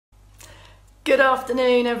Good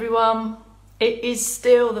afternoon, everyone. It is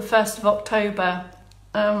still the 1st of October.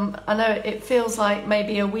 I know it feels like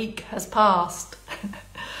maybe a week has passed.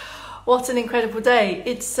 What an incredible day.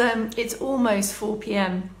 It's almost 4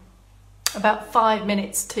 p.m, about 5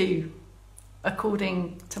 minutes to,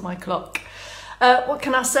 according to my clock. What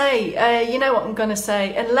can I say? You know what I'm going to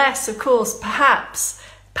say, unless, of course, perhaps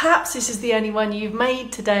this is the only one you've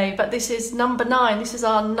made today, but this is number 9. This is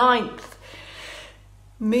our 9th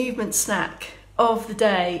movement snack of the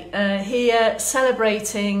day. Here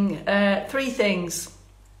celebrating 3 things,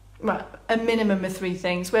 well, a minimum of 3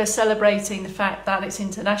 things. We're celebrating the fact that it's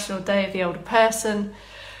International Day of the Older Person.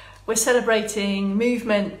 We're celebrating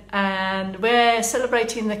movement, and we're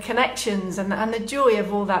celebrating the connections and the joy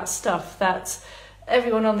of all that stuff that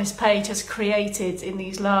everyone on this page has created in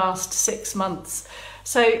these last 6 months.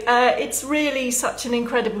 So it's really such an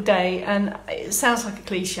incredible day, and it sounds like a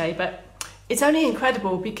cliche, but it's only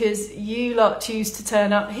incredible because you lot choose to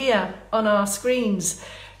turn up here on our screens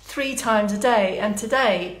 3 times a day, and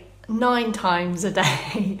today 9 times a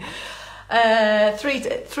day.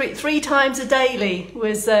 Three times a daily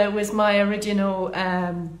was my original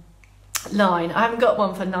line. I haven't got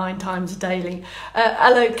one for 9 times a daily.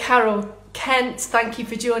 Hello, Carol Kent, thank you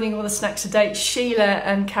for joining all the snacks today. Sheila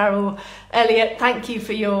and Carol Elliott, thank you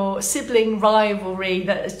for your sibling rivalry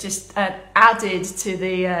that has just added to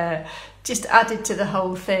the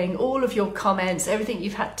whole thing. All of your comments, everything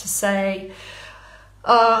you've had to say,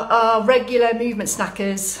 our regular movement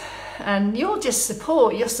snackers, and your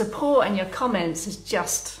support and your comments is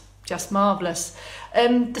just marvellous.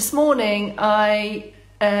 This morning I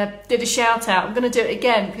did a shout out. I'm going to do it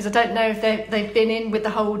again because I don't know if they've been in with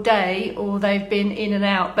the whole day or they've been in and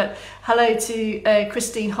out, but hello to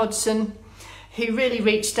Christine Hodgson, who really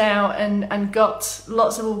reached out and got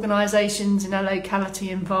lots of organisations in our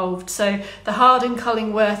locality involved. So the Harden,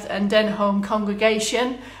 Cullingworth and Denholm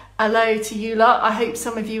congregation, hello to you lot. I hope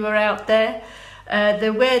some of you are out there.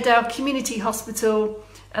 The Weardale Community Hospital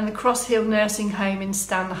and the Cross Hill Nursing Home in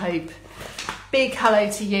Stanhope. Big hello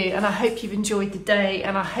to you, and I hope you've enjoyed the day,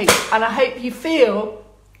 and I hope you feel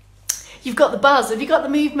you've got the buzz. Have you got the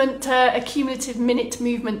movement, accumulative minute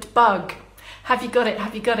movement bug? Have you got it?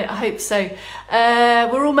 Have you got it? I hope so.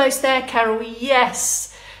 We're almost there, Carol.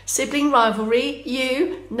 Yes. Sibling rivalry,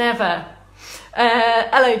 you never.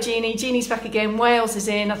 Hello, Jeannie. Jeannie's back again. Wales is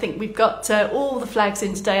in. I think we've got all the flags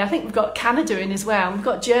in today. I think we've got Canada in as well. We've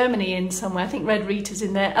got Germany in somewhere. I think Red Rita's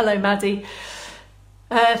in there. Hello, Maddie.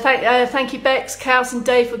 Thank you, Bex, Cows and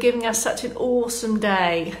Dave, for giving us such an awesome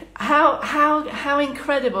day. How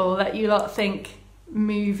incredible that you lot think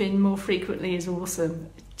moving more frequently is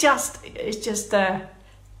awesome. It's just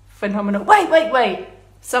phenomenal. Wait.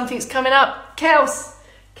 Something's coming up. Cows.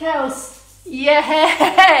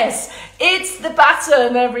 Yes, it's the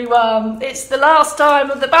baton, everyone. It's the last time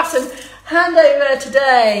of the baton handover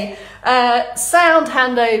today. Sound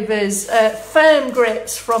handovers, firm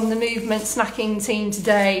grips from the movement snacking team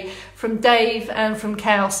today, from Dave and from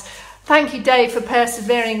Kaus. Thank you, Dave, for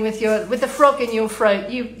persevering with the frog in your throat.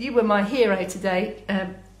 You were my hero today,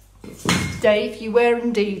 Dave. You were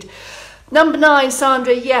indeed. Number 9,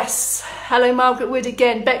 Sandra, yes. Hello, Margaret Wood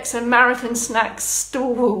again. Bex and Marathon Snacks,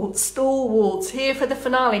 stalwarts, here for the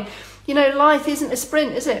finale. You know, life isn't a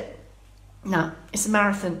sprint, is it? No, it's a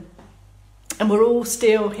marathon. And we're all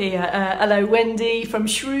still here. Hello, Wendy from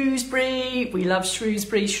Shrewsbury. We love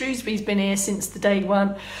Shrewsbury. Shrewsbury's been here since the day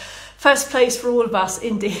one. First place for all of us,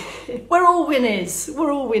 indeed. We're all winners.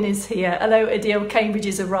 We're all winners here. Hello, Adele. Cambridge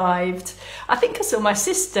has arrived. I think I saw my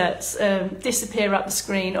sister disappear up the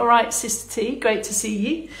screen. All right, Sister T, great to see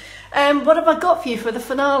you. What have I got for you for the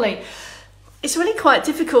finale? It's really quite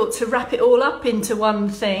difficult to wrap it all up into one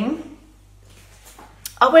thing.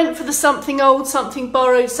 I went for the something old, something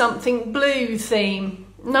borrowed, something blue theme.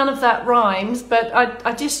 None of that rhymes, but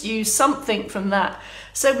I just used something from that.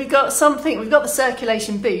 So we've got the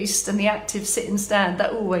circulation boost and the active sit and stand,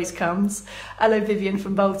 that always comes. Hello, Vivian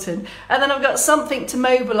from Bolton. And then I've got something to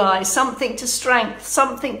mobilise, something to strength,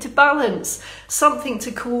 something to balance, something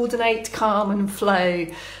to coordinate, calm and flow.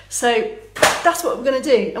 So that's what we're going to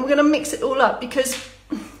do. And we're going to mix it all up because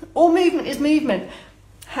all movement is movement.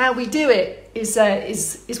 How we do it is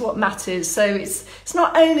what matters. So it's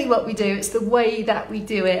not only what we do, it's the way that we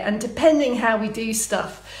do it. And depending how we do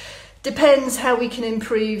stuff, depends how we can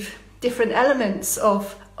improve different elements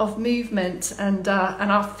of movement and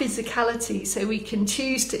our physicality. So we can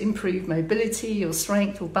choose to improve mobility or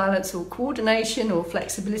strength or balance or coordination or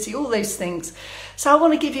flexibility, all those things. So I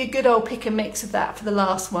want to give you a good old pick and mix of that for the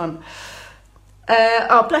last one.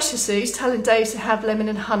 Oh, bless you, Sue's telling Dave to have lemon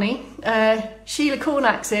and honey. Sheila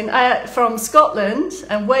Cornack's in from Scotland,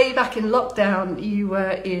 and way back in lockdown, you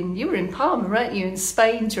were in Palma, weren't you? In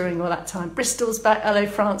Spain during all that time. Bristol's back. Hello,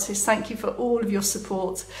 Francis. Thank you for all of your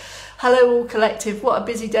support. Hello, all collective. What a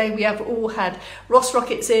busy day we have all had. Ross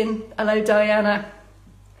Rocket's in. Hello, Diana.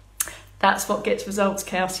 That's what gets results,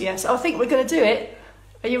 Chaos. Yes, I think we're going to do it.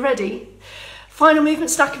 Are you ready? Final movement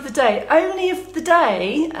stack of the day. Only of the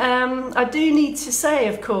day. I do need to say,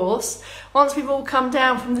 of course, once we've all come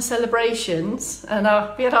down from the celebrations, and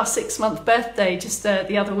we had our 6-month birthday just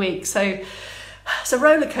the other week, so it's a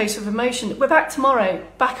roller coaster of emotion. We're back tomorrow,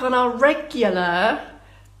 back on our regular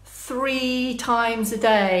 3 times a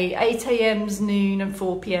day, 8 a.m.s, noon and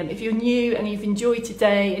 4 p.m. If you're new and you've enjoyed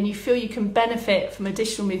today and you feel you can benefit from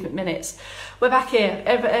additional movement minutes, we're back here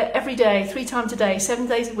every day, 3 times a day, 7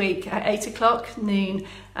 days a week at 8 o'clock, noon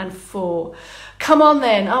and 4. Come on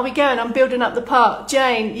then, are we going? I'm building up the park.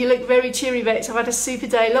 Jane, you look very cheery, Vex. I've had a super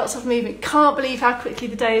day, lots of movement. Can't believe how quickly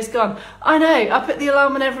the day has gone. I know, I put the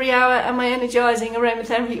alarm on every hour and my energising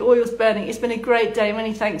aromatherapy oil's burning. It's been a great day.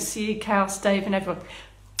 Many thanks to you, Chaos, Dave and everyone.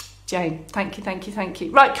 Jane, thank you, thank you, thank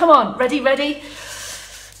you. Right, come on, ready?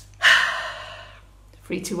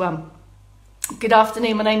 3, 2, 1. Good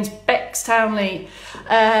afternoon, my name's Bex Townley.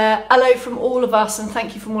 Hello from all of us, and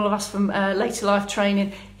thank you from all of us from Later Life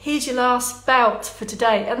Training. Here's your last bout for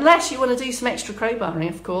today, unless you want to do some extra crowbarring,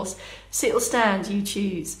 of course. Sit or stand, you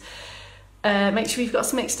choose. Make sure you've got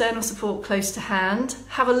some external support close to hand.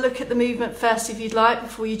 Have a look at the movement first if you'd like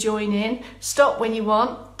before you join in. Stop when you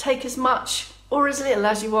want. Take as much or as little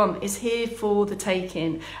as you want. Is here for the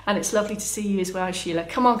taking, and it's lovely to see you as well, Sheila.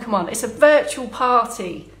 Come on, come on. It's a virtual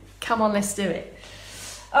party. Come on, let's do it.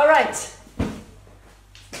 All right.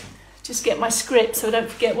 Just get my script so I don't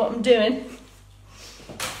forget what I'm doing.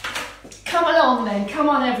 Come along then. Come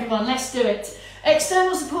on, everyone. Let's do it.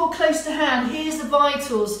 External support close to hand. Here's the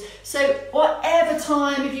vitals. So whatever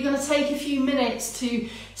time, if you're going to take a few minutes to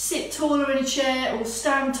sit taller in a chair or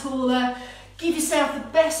stand taller, give yourself the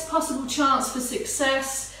best possible chance for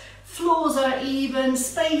success. Floors are even,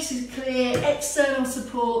 space is clear, external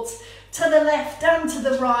support to the left and to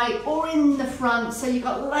the right or in the front, so you've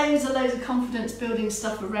got loads of confidence building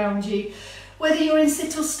stuff around you. Whether you're in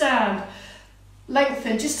sit or stand,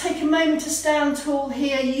 lengthen. Just take a moment to stand tall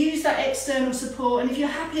here, use that external support, and if you're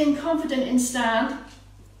happy and confident in stand,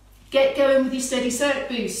 get going with your steady circ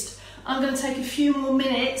boost. I'm going to take a few more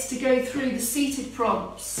minutes to go through the seated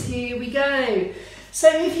prompts. Here we go. So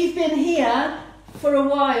if you've been here for a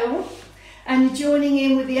while and you're joining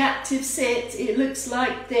in with the active sit, it looks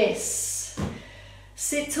like this.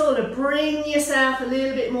 Sit taller, bring yourself a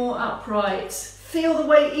little bit more upright. Feel the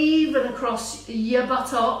weight even across your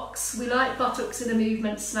buttocks. We like buttocks in a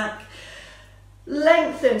movement snack.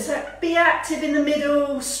 Lengthen, so be active in the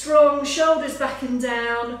middle, strong, shoulders back and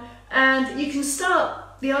down, and you can start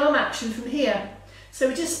the arm action from here. So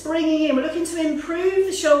we're just bringing in, we're looking to improve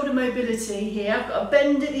the shoulder mobility here. I've got a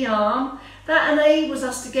bend at the arm. That enables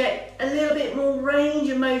us to get a little bit more range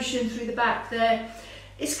of motion through the back there.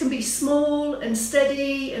 This can be small and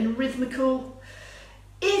steady and rhythmical.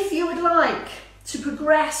 If you would like to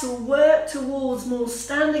progress or work towards more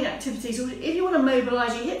standing activities, or if you want to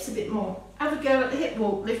mobilise your hips a bit more, have a go at the hip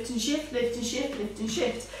walk, lift and shift, lift and shift, lift and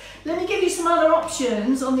shift. Let me give you some other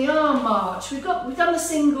options on the arm march. We've done the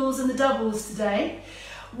singles and the doubles today.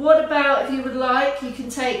 What about, if you would like, you can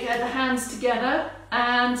take the hands together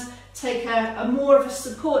and take a more of a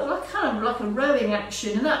support, kind of like a rowing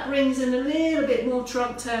action, and that brings in a little bit more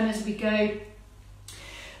trunk turn as we go.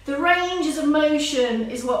 The ranges of motion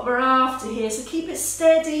is what we're after here, so keep it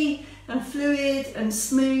steady and fluid and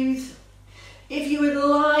smooth. If you would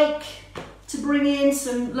like to bring in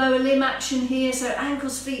some lower limb action here, so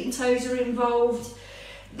ankles, feet and toes are involved.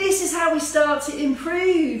 This is how we start to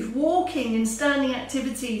improve walking and standing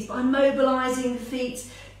activities, by mobilising the feet.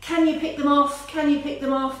 Can you pick them off? Can you pick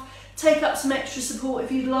them off? Take up some extra support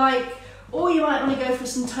if you'd like, or you might want to go for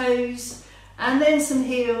some toes, and then some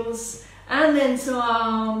heels, and then some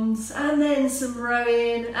arms, and then some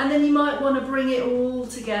rowing, and then you might want to bring it all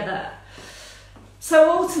together. So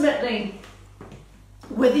ultimately,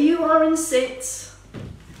 whether you are in sit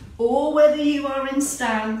or whether you are in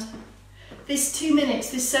stand, this 2 minutes,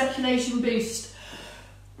 this circulation boost,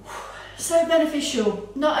 so beneficial,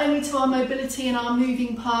 not only to our mobility and our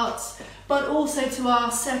moving parts, but also to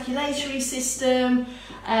our circulatory system,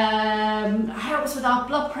 helps with our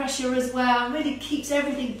blood pressure as well, really keeps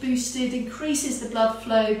everything boosted, increases the blood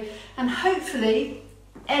flow, and hopefully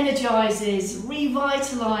energizes,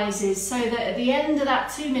 revitalizes, so that at the end of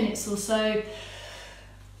that 2 minutes or so,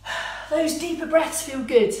 Those deeper breaths feel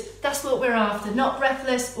good. That's what we're after, not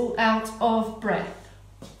breathless or out of breath.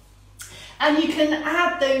 And you can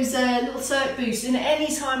add those little circuit boosts in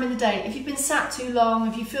any time in the day. If you've been sat too long,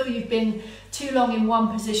 if you feel you've been too long in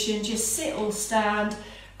one position, just sit or stand,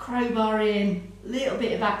 crowbar in, little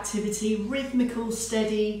bit of activity, rhythmical,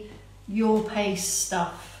 steady, your pace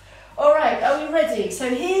stuff. All right, are we ready? So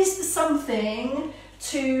here's the something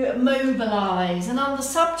to mobilise. And on the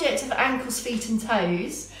subject of ankles, feet and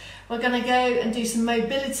toes, we're going to go and do some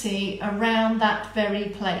mobility around that very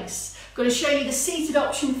place. I'm going to show you the seated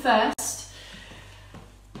option first.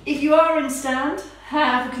 If you are in stand,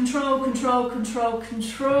 have a control, control, control,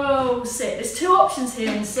 control sit. There's two options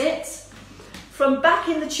here in sit. From back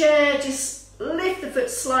in the chair, just lift the foot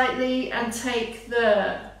slightly and take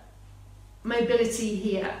the mobility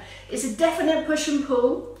here. It's a definite push and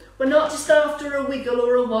pull. We're not just after a wiggle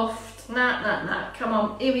or a waft. Nah. Come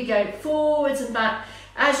on, here we go. Forwards and back.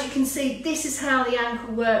 As you can see, this is how the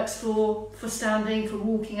ankle works for standing, for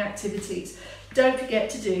walking activities. Don't forget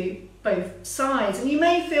to do both sides. And you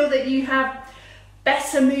may feel that you have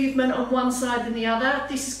better movement on one side than the other.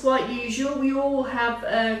 This is quite usual. We all have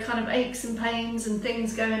kind of aches and pains and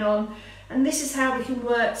things going on. And this is how we can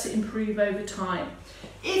work to improve over time.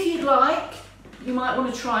 If you'd like, you might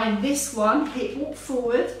want to try this one. Hip walk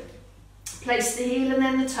forward, place the heel and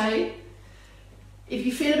then the toe. If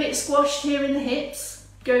you feel a bit squashed here in the hips,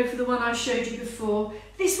 go for the one I showed you before.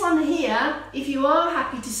 This one here, if you are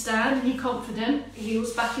happy to stand and you're confident,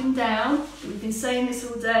 heels back and down. We've been saying this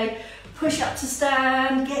all day. Push up to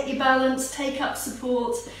stand, get your balance, take up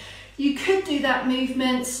support. You could do that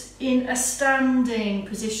movement in a standing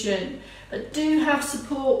position, but do have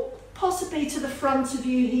support possibly to the front of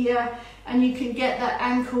you here, and you can get that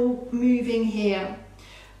ankle moving here.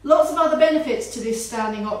 Lots of other benefits to this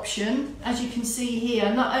standing option, as you can see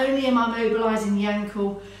here. Not only am I mobilising the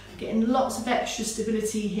ankle, getting lots of extra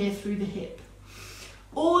stability here through the hip.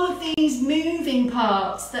 All of these moving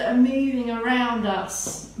parts that are moving around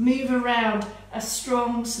us, move around a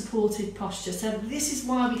strong supported posture. So this is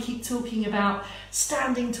why we keep talking about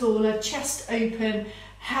standing taller, chest open,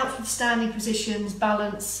 help with standing positions,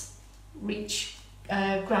 balance, reach,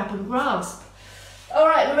 grab and grasp. All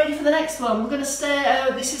right, we're ready for the next one. We're going to stay,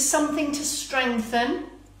 this is something to strengthen,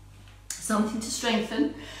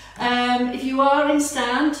 if you are in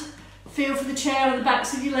stand, feel for the chair or the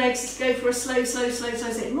backs of your legs. Let's go for a slow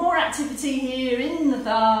sit. More activity here in the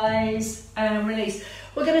thighs and release.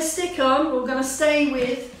 We're going to stick on, we're going to stay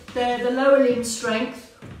with the lower limb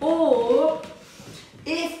strength, or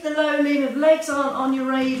if the lower limb of legs aren't on your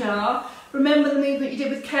radar, remember the movement you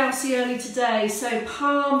did with Kelsey earlier today. So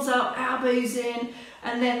palms up, elbows in,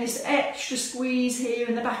 and then this extra squeeze here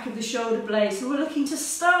in the back of the shoulder blade. So we're looking to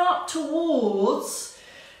start towards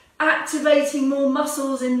activating more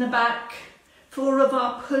muscles in the back for all of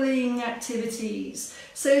our pulling activities.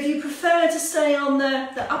 So if you prefer to stay on the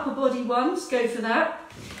upper body ones, go for that.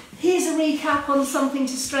 Here's a recap on something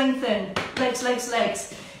to strengthen. Legs, legs,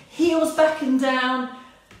 legs. Heels back and down.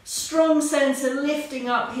 Strong centre, lifting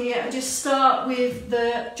up here, and just start with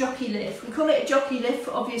the jockey lift. We call it a jockey lift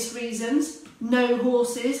for obvious reasons. No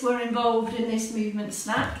horses were involved in this movement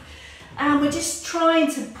snack. And we're just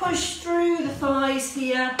trying to push through the thighs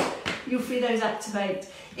here. You'll feel those activate.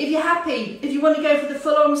 If you're happy, if you want to go for the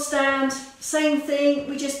full-on stand, same thing,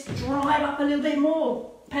 we just drive up a little bit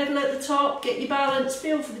more. Pedal at the top, get your balance,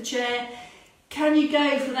 feel for the chair. Can you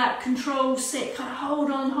go for that control sit? Kind of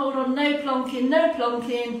hold on, no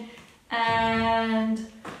plonking,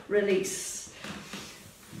 and release.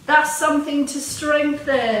 That's something to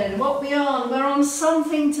strengthen. What we're on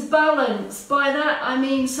something to balance. By that I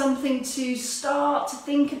mean something to start to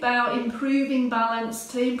think about improving balance.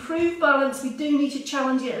 To improve balance, we do need to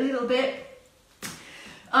challenge it a little bit.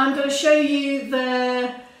 I'm going to show you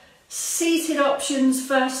the seated options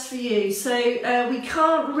first for you. So we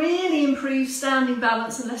can't really improve standing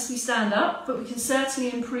balance unless we stand up, but we can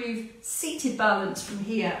certainly improve seated balance from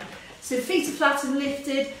here. So feet are flat and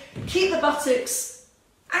lifted, keep the buttocks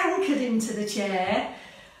anchored into the chair,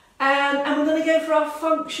 and we're going to go for our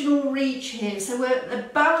functional reach here. So the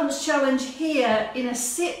balance challenge here in a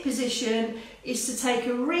sit position is to take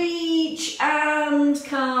a reach and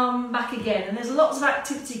come back again. And there's lots of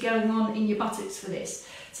activity going on in your buttocks for this.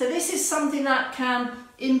 So this is something that can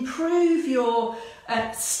improve your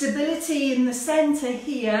stability in the centre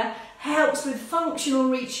here, helps with functional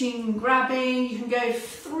reaching and grabbing. You can go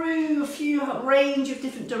through a range of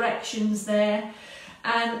different directions there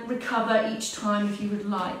and recover each time if you would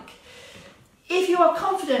like. If you are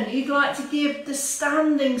confident, you'd like to give the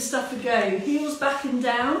standing stuff a go. Heels back and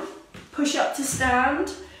down, push up to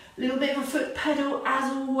stand, A little bit of a foot pedal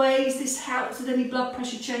as always. This helps with any blood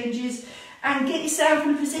pressure changes. And get yourself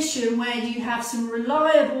in a position where you have some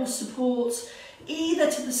reliable support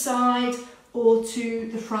either to the side or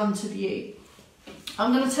to the front of you.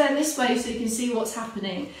 I'm going to turn this way so you can see what's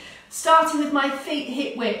happening. Starting with my feet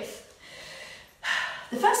hip width.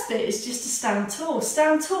 The first bit is just to stand tall.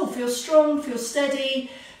 Stand tall, feel strong, feel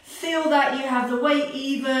steady, feel that you have the weight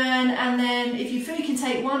even, and then if you feel you can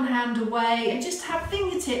take one hand away and just have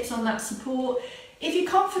fingertips on that support. If you're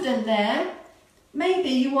confident there, maybe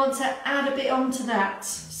you want to add a bit onto that.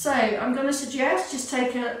 So I'm going to suggest just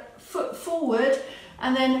take a foot forward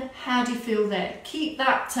and then how do you feel there? Keep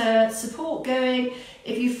that support going.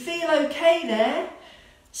 If you feel okay there,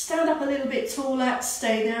 stand up a little bit taller,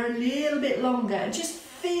 stay there a little bit longer and just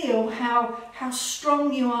feel how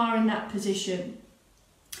strong you are in that position.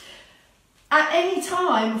 At any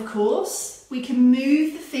time, of course, we can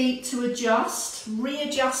move the feet to adjust,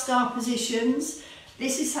 readjust our positions.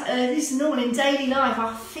 This is normal in daily life.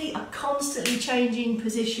 Our feet are constantly changing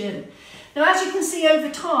position. Now, as you can see over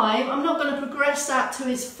time, I'm not going to progress that to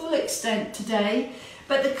its full extent today,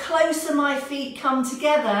 but the closer my feet come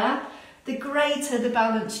together, the greater the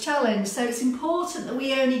balance challenge. So it's important that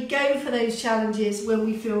we only go for those challenges when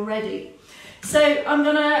we feel ready. So I'm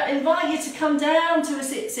going to invite you to come down to a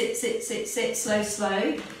sit,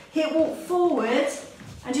 slow. Hip walk forward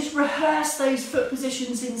and just rehearse those foot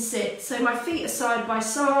positions in sit. So my feet are side by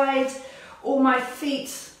side, or my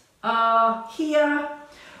feet are here,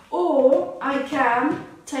 or I can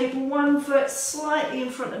take one foot slightly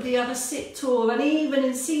in front of the other, sit tall, and even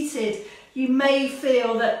in seated, you may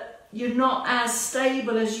feel that you're not as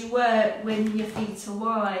stable as you were when your feet are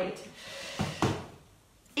wide.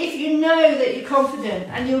 If you know that you're confident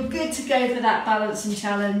and you're good to go for that balancing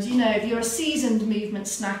challenge, you know, if you're a seasoned movement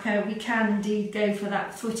snacker, we can indeed go for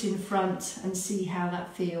that foot in front and see how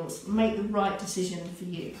that feels. Make the right decision for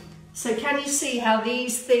you. So can you see how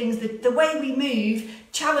these things, the way we move,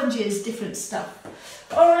 challenges different stuff?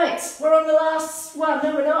 All right, we're on the last one.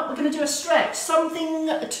 No, we're not. We're going to do a stretch. Something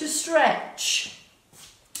to stretch.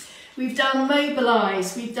 We've done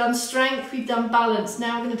mobilise, we've done strength, we've done balance.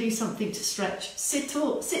 Now we're going to do something to stretch. Sit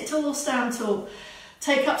tall, stand tall.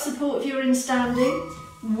 Take up support if you're in standing.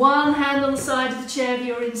 One hand on the side of the chair if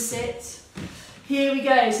you're in sit. Here we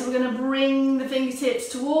go. So we're going to bring the fingertips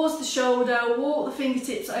towards the shoulder, walk the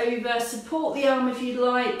fingertips over, support the arm if you'd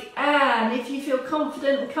like. And if you feel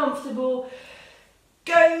confident and comfortable,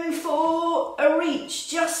 go for a reach,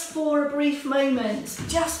 just for a brief moment.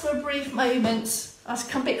 Just for a brief moment. I'll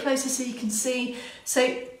come a bit closer so you can see.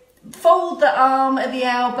 So fold the arm at the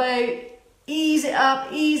elbow, ease it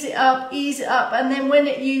up, ease it up, ease it up. And then when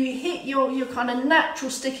you hit your kind of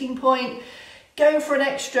natural sticking point, go for an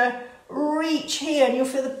extra reach here and you'll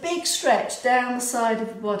feel the big stretch down the side of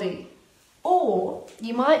the body. Or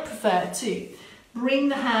you might prefer to bring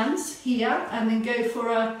the hands here and then go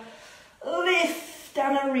for a lift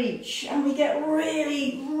down a reach, and we get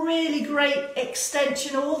really great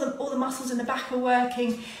extension. All the muscles in the back are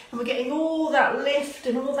working, and we're getting all that lift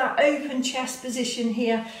and all that open chest position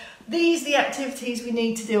here. These are the activities we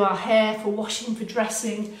need to do our hair, for washing, for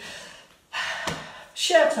dressing.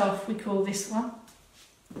 Shirt off, we call this one.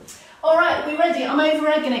 All right, we're ready. I'm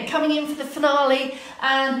over-egging it, coming in for the finale,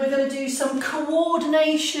 and we're going to do some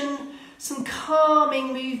coordination, some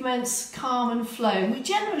calming movements, calm and flow. We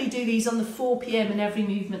generally do these on the 4 p.m. in every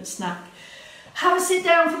movement snack. Have a sit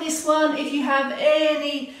down for this one if you have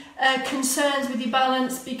any concerns with your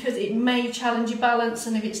balance, because it may challenge your balance,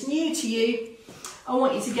 and if it's new to you, I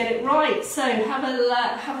want you to get it right. So have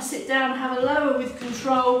a sit down, have a lower with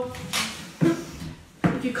control.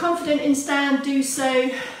 If you're confident in stand, do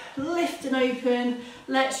so. Lift and open.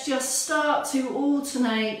 Let's just start to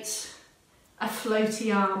alternate a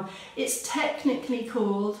floaty arm. It's technically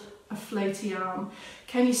called a floaty arm.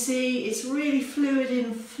 Can you see? It's really fluid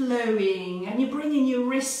and flowing, and you're bringing your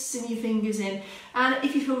wrists and your fingers in. And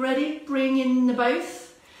if you feel ready, bring in the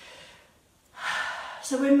both.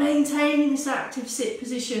 So we're maintaining this active sit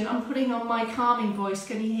position. I'm putting on my calming voice.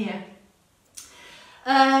 Can you hear?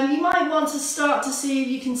 You might want to start to see if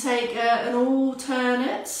you can take an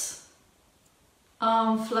alternate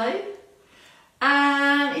arm flow.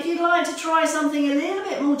 And if you'd like to try something a little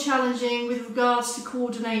bit more challenging with regards to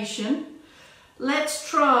coordination, let's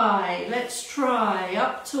try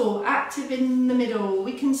up tall, active in the middle.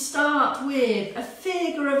 We can start with a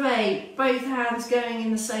figure of 8, both hands going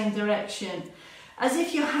in the same direction, as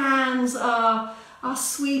if your hands are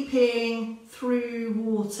sweeping through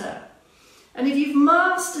water. And if you've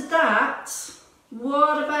mastered that,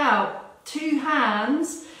 what about 2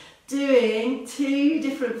 hands doing 2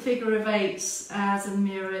 different figure of 8s as a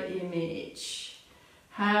mirror image.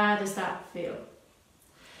 How does that feel?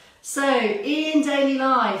 So in daily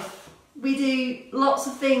life, we do lots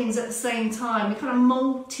of things at the same time. We kind of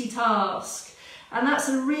multitask, and that's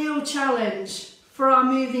a real challenge for our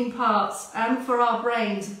moving parts and for our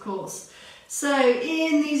brains, of course. So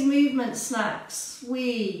in these movement snacks,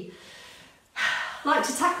 we like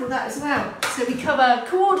to tackle that as well. So we cover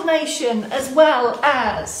coordination as well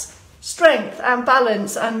as strength and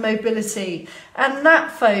balance and mobility. And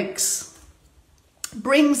that, folks,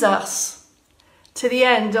 brings us to the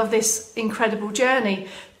end of this incredible journey.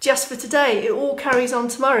 Just for today, it all carries on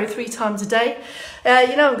tomorrow 3 times a day.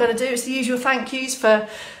 You know what I'm going to do? It's the usual thank yous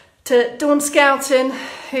to Dawn Skelton,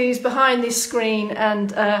 who's behind this screen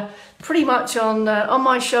and pretty much on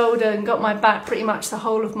my shoulder and got my back pretty much the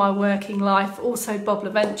whole of my working life. Also Bob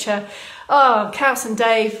LaVenture, Cass and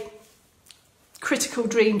Dave, critical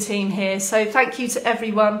dream team here. So thank you to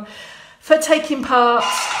everyone for taking part.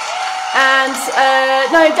 And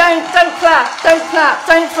no, don't clap,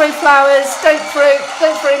 don't throw flowers, don't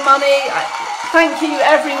throw money. Thank you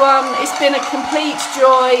everyone. It's been a complete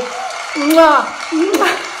joy. Mwah.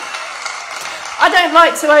 Mwah. I don't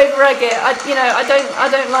like to over-egg it. I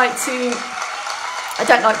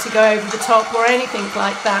don't like to go over the top or anything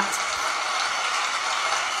like that.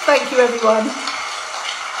 Thank you, everyone.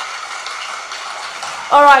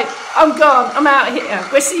 All right, I'm gone. I'm out here.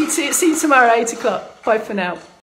 We'll see you tomorrow, 8 o'clock. Bye for now.